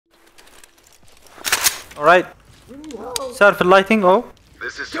alright. صار في اللايتنج او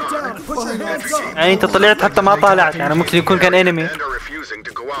يعني انت طلعت حتى ما طالعت، يعني ممكن يكون كان انمي.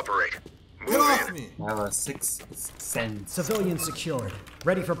 هذا 6 cents. Civilian secured.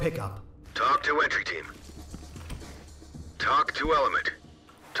 Ready for pickup. Talk to entry team. Talk to element.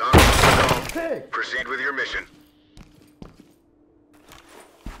 Talk to control. Proceed with your mission.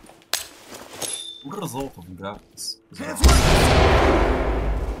 مرة ظبطوا في الجرافيكس.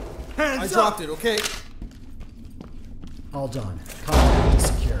 I dropped it, okay? All done. Colony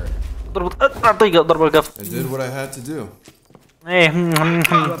secured. اعطيك ضرب القف. I did what I had to do. ايه You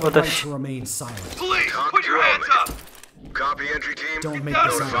have the right to remain silent. Police, put your hands up. Copy entry team. Don't make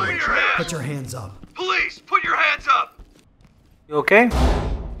the sound. Put your hands up. Police, put your hands up. You okay?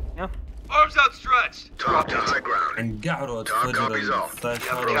 Yeah. Arms outstretched. Talk to high ground. انقعروا Talk copies all.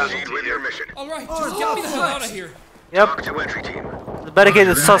 Proceed with your mission. All right, just get me the hell out of here. Yep. Talk to entry team. barricade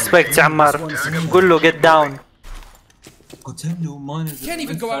the suspect يا عمار. قول له get down. Can't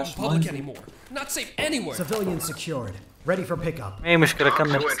even go out in public anymore. Not safe anywhere. Civilian secured. Ready for pickup. اي مشكلة Talk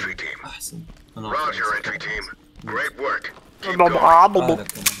كمل. to entry team. Roger entry team. Great work. Keep going.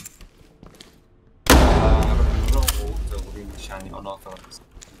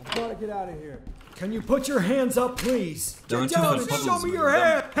 I gotta get out of here. Can you put your hands up, please? Get down and show me your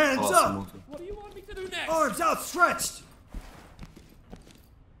hand. Hands up. What do you want me to do next? Arms outstretched.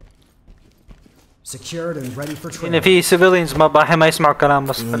 Secured and ready for training. هنا في civilians ما يسمعوا كلام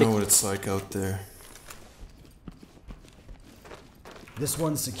بس. You don't know what it's like out there. This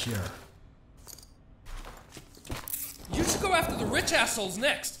one's secure. You should go after the rich assholes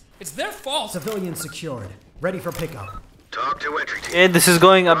next. It's their fault. Civilian secured. Ready for pickup. Talk to entry team. Yeah, this is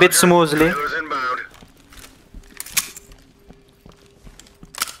going a bit smoothly. Trailers inbound.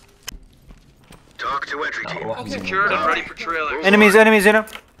 Talk to entry team. Okay. Secured and ready for trailers. Enemies هنا.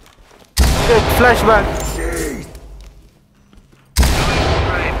 Flashback.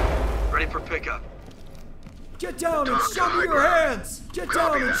 Ready for pickup. Get down and show me your hands. Get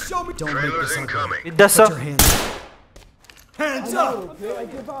down and show me. Don't make Trailers this ugly. incoming. Put يتدسى. your hands up. Hands up. Okay, I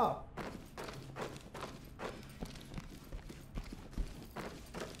give up.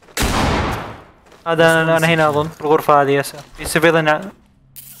 هذا أنا هنا أظن في الغرفة هذه يسا. في civilian.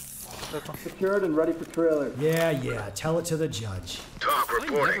 Secured and ready for trailer. Yeah. Tell it to the judge. Talk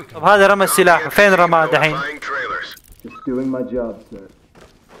reporting. طب هذا رمى السلاح، فين رماه دحين؟ Notifying trailers. Just doing my job, sir.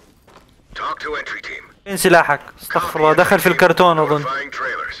 Talk to entry team. فين سلاحك؟ استغفر الله دخل في الكرتون أظن. Notifying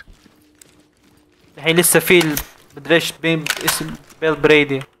trailers. الحين لسه في مدري ايش اسم بيل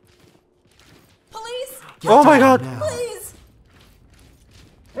بريدي. Police, Oh my god. please.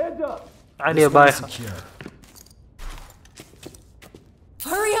 Hands up. تعالي يا بايخة.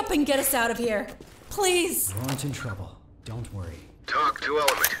 Hurry up and get us out of here. Please. You aren't in trouble. Don't worry. Talk to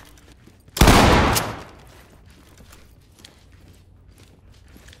element.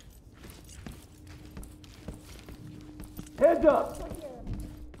 Hands up.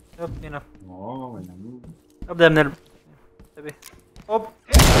 يب هنا. اوه ابدأ من تبي. اوب.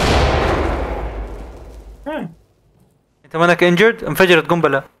 انت مانك injured؟ انفجرت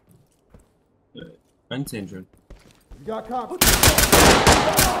قنبلة. انت injured. You got cops.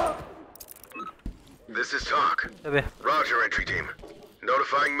 This is talk. تبي. Roger entry team.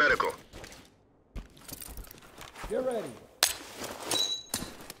 Notifying medical. Get ready.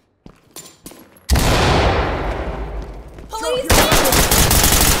 Police.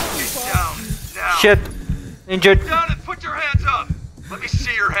 Down. Now. Shit. Injured. Down and put your hands up. Let me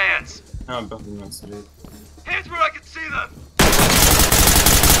see your hands. انا باخذ من السرير. Hands where I can see them.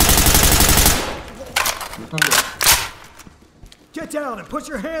 Get down and put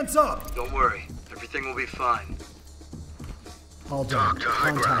your hands up. Don't worry. Everything will be fine. All done. Talk to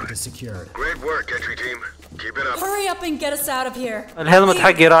high Contact ground. is secured. Great work, entry team. Keep it up. Hurry up and get us out of here. الهلمت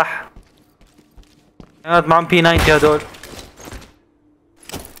حقي راح. هذا معهم بي 90 هذول.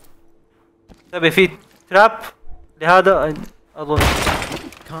 تبي في تراب لهذا اظن.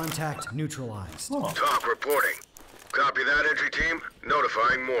 Contact neutralized. Talk reporting. Copy that, entry team.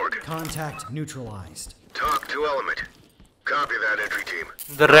 Notifying morgue. Contact neutralized. Talk to element. Copy that, entry team.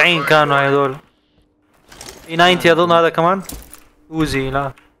 مدرعين كانوا هذول. بي 90 اظن هذا كمان. اوزي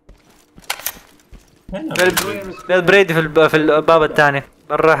لا. بيل بريدي في الباب الثاني.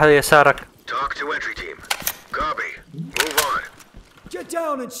 برا يسارك. Talk to entry team. Copy. Move on. Get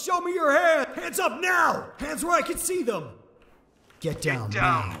down and show me your hand. Hands up now. Hands where I can see them. Get down,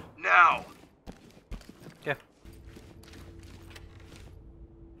 Down. now. Now. Okay.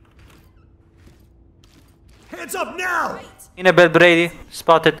 Hands up now. هنا بيل بريدي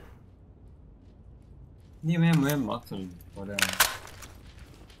spotted. هي مهم اكثر ولا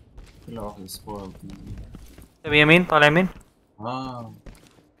كل واحد سبويل. تبي يمين طالع يمين.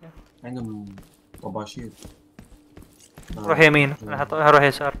 عندهم طباشير. روح يمين انا هروح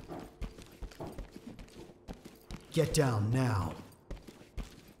يسار. Get down now.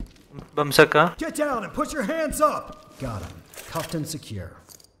 بمسكها. Get down and put your hands up. Got him. Cuffed and secure.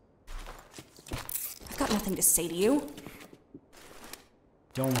 I've got nothing to say to you.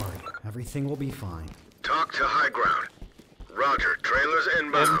 Don't worry. Everything will be fine. Talk to high ground. Roger. Trailers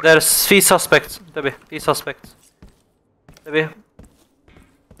inbound. There's في suspects. انتبه في suspects. انتبه.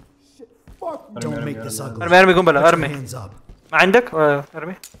 Don't make this ugly. ارمي قنبلة Put your ارمي. hands up. ما عندك؟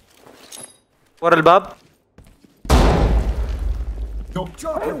 ارمي. ورا الباب. Drop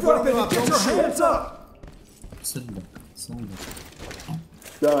your weapon and get your hands up. صدق.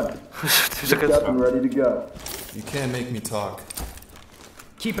 Done. Picked up and ready to go. You can't make me talk.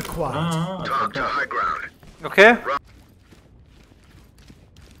 Keep it quiet. Talk to high ground. اوكي.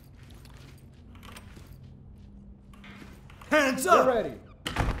 Hands up. Ready.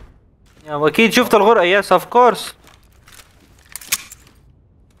 يا اكيد شفت الغرفة. يس اوف كورس.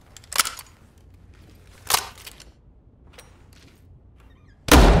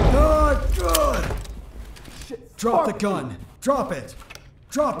 Not good. Drop the gun. Drop it.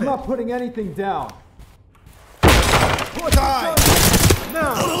 Drop I'm it. not putting anything down. Die.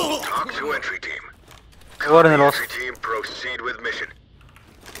 Now. Talk to entry team. ورني Entry الوصف. team, proceed with mission.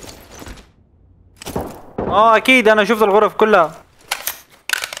 اكيد انا شفت الغرف كلها.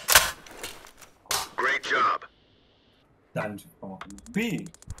 Great job. تعال نشوف طبعا. بي.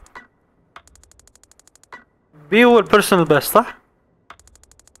 بي هو البيرسونال بس صح؟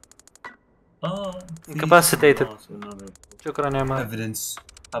 incapacitated. شكرا يا مان. ايفيدنس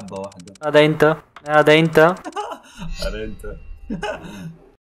حبة واحدة. هذا انت. هذا انت.